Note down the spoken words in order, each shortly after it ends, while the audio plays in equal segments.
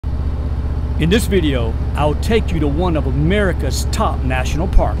In this video, I'll take you to one of America's top national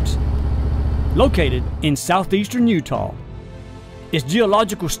parks, located in southeastern Utah. Its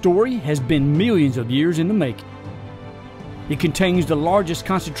geological story has been millions of years in the making. It contains the largest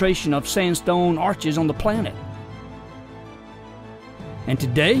concentration of sandstone arches on the planet. And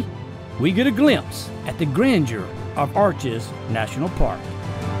today, we get a glimpse at the grandeur of Arches National Park.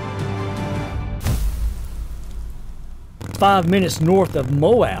 5 minutes north of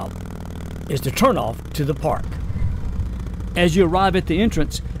Moab is the turnoff to the park. As you arrive at the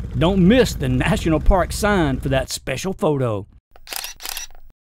entrance, don't miss the National Park sign for that special photo.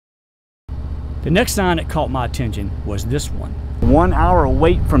 The next sign that caught my attention was this one. 1 hour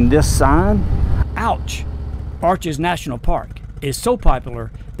wait from this sign? Ouch! Arches National Park is so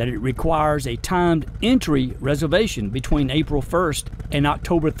popular that it requires a timed entry reservation between April 1st and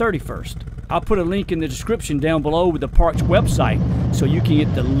October 31st. I'll put a link in the description down below with the park's website so you can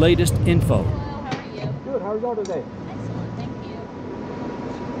get the latest info. Hello, how are you? Good, how are y'all today? Excellent, thank you.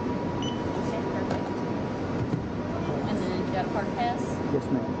 Okay, perfect. And then you got a park pass? Yes,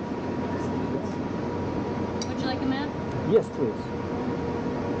 ma'am. Would you like a map? Yes, please.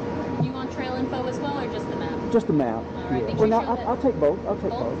 You want trail info as well, or just the map? Just a map. All right, make sure you show that. I'll take both. I'll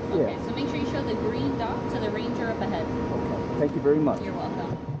take Both? both. Okay, so make sure you show the green dot to the ranger up ahead. Okay. Thank you very much. You're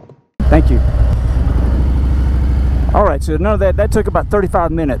welcome. Thank you. All right, so none of that took about 35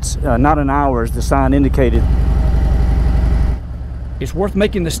 minutes, not an hour as the sign indicated. It's worth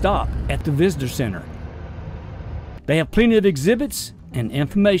making the stop at the visitor center. They have plenty of exhibits and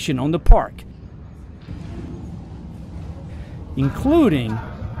information on the park, including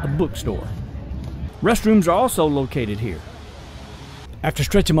a bookstore. Restrooms are also located here. After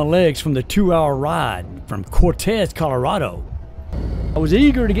stretching my legs from the 2-hour ride from Cortez, Colorado, I was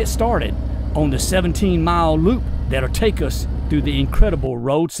eager to get started on the 17-mile loop that'll take us through the incredible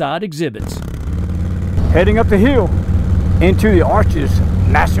roadside exhibits. Heading up the hill into the Arches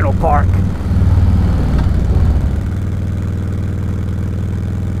National Park.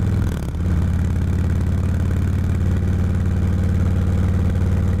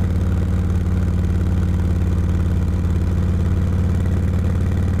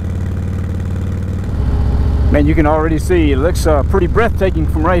 Man, you can already see it looks pretty breathtaking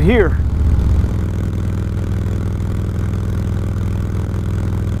from right here.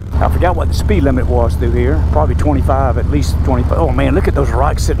 I forgot what the speed limit was through here. Probably 25, at least 25. Oh man, look at those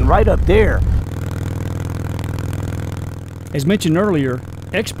rocks sitting right up there. As mentioned earlier,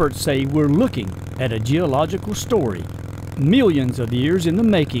 experts say we're looking at a geological story, millions of years in the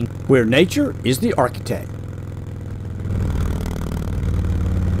making, where nature is the architect.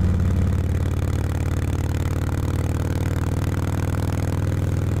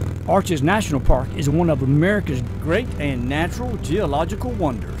 Arches National Park is one of America's great and natural geological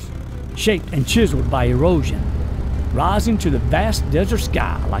wonders, shaped and chiseled by erosion, rising to the vast desert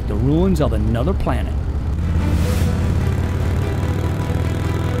sky like the ruins of another planet.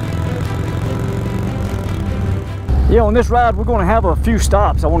 Yeah, on this ride we're going to have a few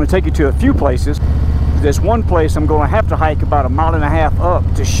stops. I want to take you to a few places. There's one place I'm going to have to hike about 1.5 miles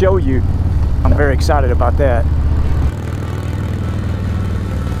up to show you. I'm very excited about that.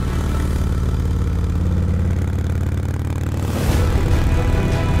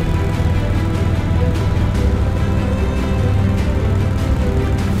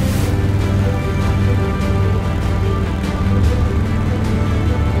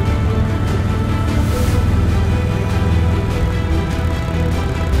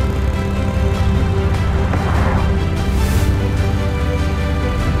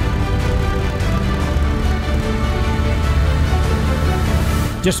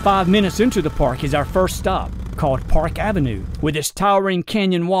 Just 5 minutes into the park is our first stop, called Park Avenue, with its towering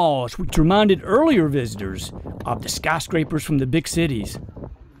canyon walls, which reminded earlier visitors of the skyscrapers from the big cities.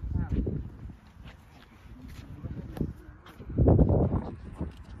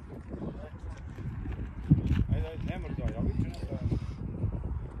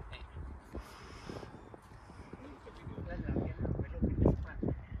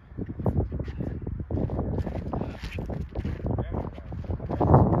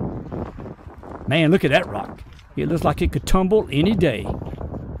 Man, look at that rock. It looks like it could tumble any day.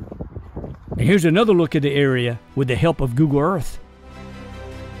 And here's another look at the area with the help of Google Earth.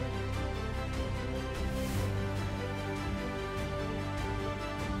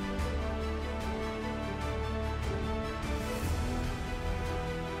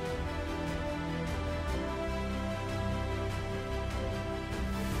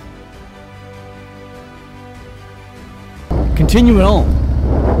 Continuing on.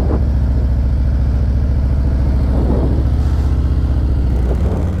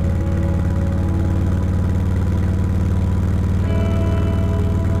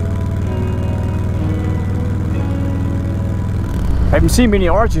 Haven't seen many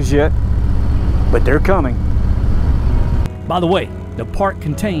arches yet, but they're coming. By the way, the park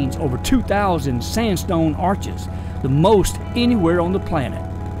contains over 2,000 sandstone arches, the most anywhere on the planet.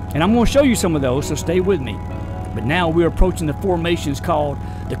 And I'm going to show you some of those, so stay with me. But now we're approaching the formations called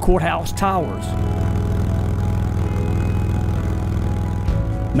the Courthouse Towers.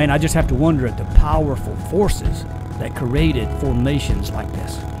 Man, I just have to wonder at the powerful forces that created formations like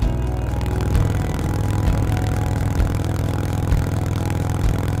this.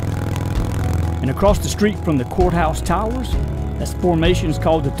 And across the street from the Courthouse Towers, this formation is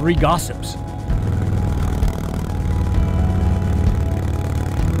called the Three Gossips.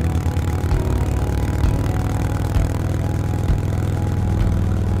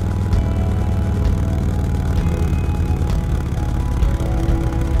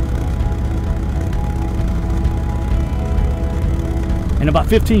 And about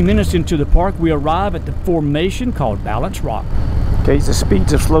 15 minutes into the park, we arrive at the formation called Balance Rock. Okay, the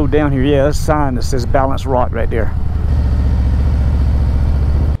speeds have slowed down here. Yeah, there's a sign that says Balance Rock right there.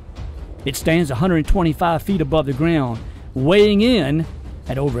 It stands 125 feet above the ground, weighing in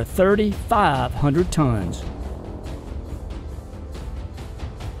at over 3,500 tons.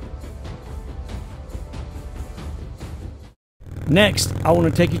 Next, I want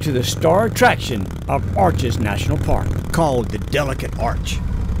to take you to the star attraction of Arches National Park, called the Delicate Arch.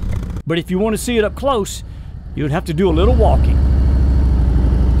 But if you want to see it up close, you'd have to do a little walking.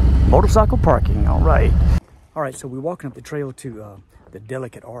 Motorcycle parking, all right. All right, so we're walking up the trail to the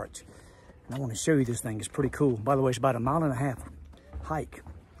Delicate Arch. And I want to show you this thing. It's pretty cool. By the way, it's about 1.5 mile hike.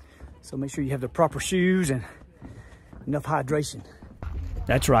 So make sure you have the proper shoes and enough hydration.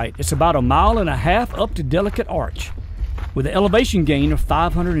 That's right. It's about 1.5 miles up to Delicate Arch, with an elevation gain of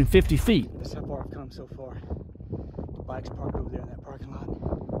 550 feet. That's how far I've come so far. The bike's parked over there in that parking lot.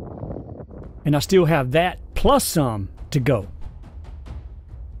 And I still have that plus some to go.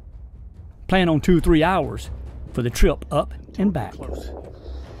 Plan on 2 or 3 hours for the trip up and back. Close.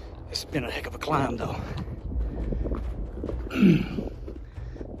 It's been a heck of a climb though.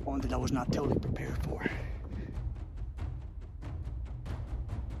 One that I was not totally prepared for.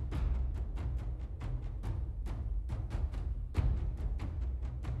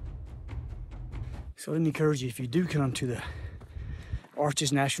 So let me encourage you, if you do come to the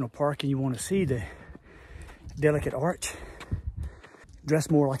Arches National Park and you want to see the Delicate Arch,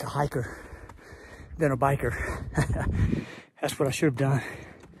 dress more like a hiker than a biker. That's what I should have done.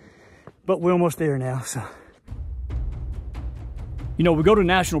 But we're almost there now, so. You know, we go to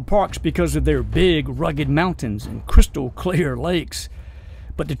national parks because of their big, rugged mountains and crystal clear lakes.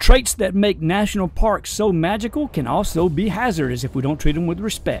 But the traits that make national parks so magical can also be hazardous if we don't treat them with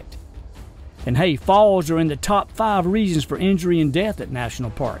respect. And hey, falls are in the top 5 reasons for injury and death at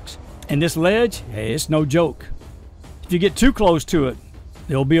national parks. And this ledge, hey, it's no joke. If you get too close to it,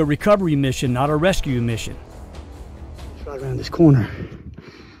 there'll be a recovery mission, not a rescue mission. It's right around this corner.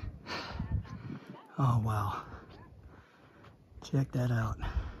 Oh, wow. Check that out.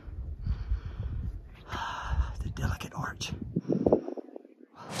 The Delicate Arch.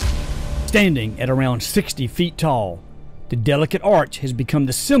 Standing at around 60 feet tall, the Delicate Arch has become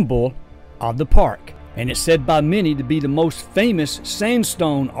the symbol of the park, and it's said by many to be the most famous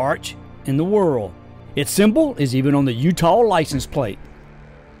sandstone arch in the world. Its symbol is even on the Utah license plate.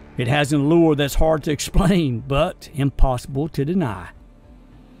 It has an allure that's hard to explain, but impossible to deny.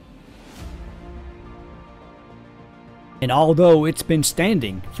 And although it's been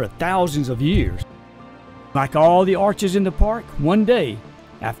standing for thousands of years, like all the arches in the park, one day,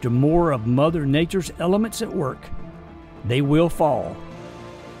 after more of Mother Nature's elements at work, they will fall.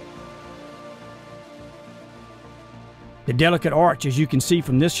 The Delicate Arch, as you can see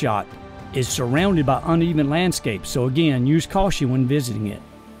from this shot, is surrounded by uneven landscapes, so again, use caution when visiting it.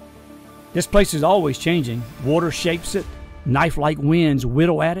 This place is always changing. Water shapes it, knife-like winds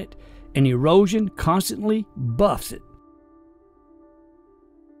whittle at it, and erosion constantly buffs it.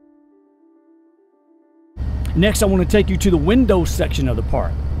 Next, I want to take you to the window section of the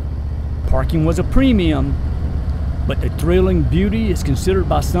park. Parking was a premium, but the thrilling beauty is considered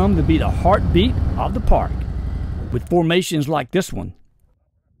by some to be the heartbeat of the park, with formations like this one.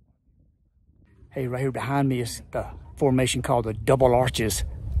 Hey, right here behind me is the formation called the Double Arches,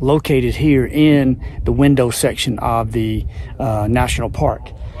 located here in the window section of the national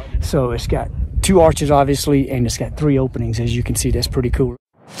park. So it's got 2 arches, obviously, and it's got 3 openings. As you can see, that's pretty cool.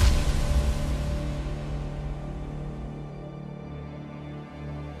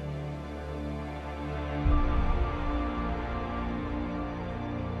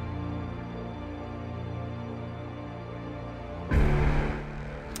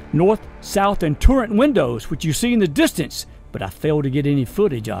 North, south, and turret windows, which you see in the distance, but I failed to get any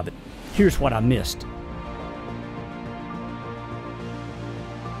footage of it. Here's what I missed.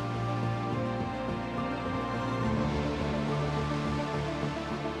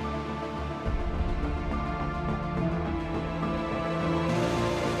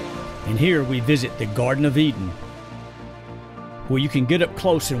 And here we visit the Garden of Eden, where you can get up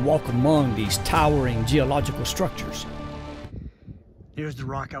close and walk among these towering geological structures. Here's the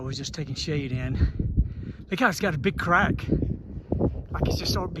rock I was just taking shade in. Look how it's got a big crack. Like it's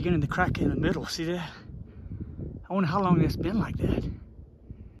just started beginning to crack in the middle. See that? I wonder how long that's been like that.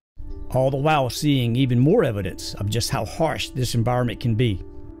 All the while seeing even more evidence of just how harsh this environment can be.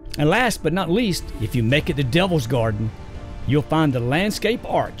 And last but not least, if you make it to Devil's Garden, you'll find the Landscape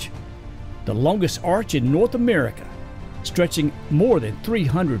Arch, the longest arch in North America, stretching more than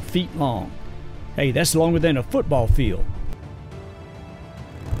 300 feet long. Hey, that's longer than a football field.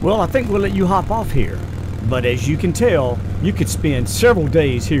 Well, I think we'll let you hop off here, but as you can tell, you could spend several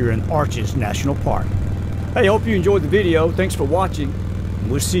days here in Arches National Park. Hey, I hope you enjoyed the video. Thanks for watching.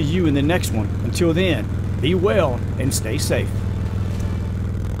 We'll see you in the next one. Until then, be well and stay safe.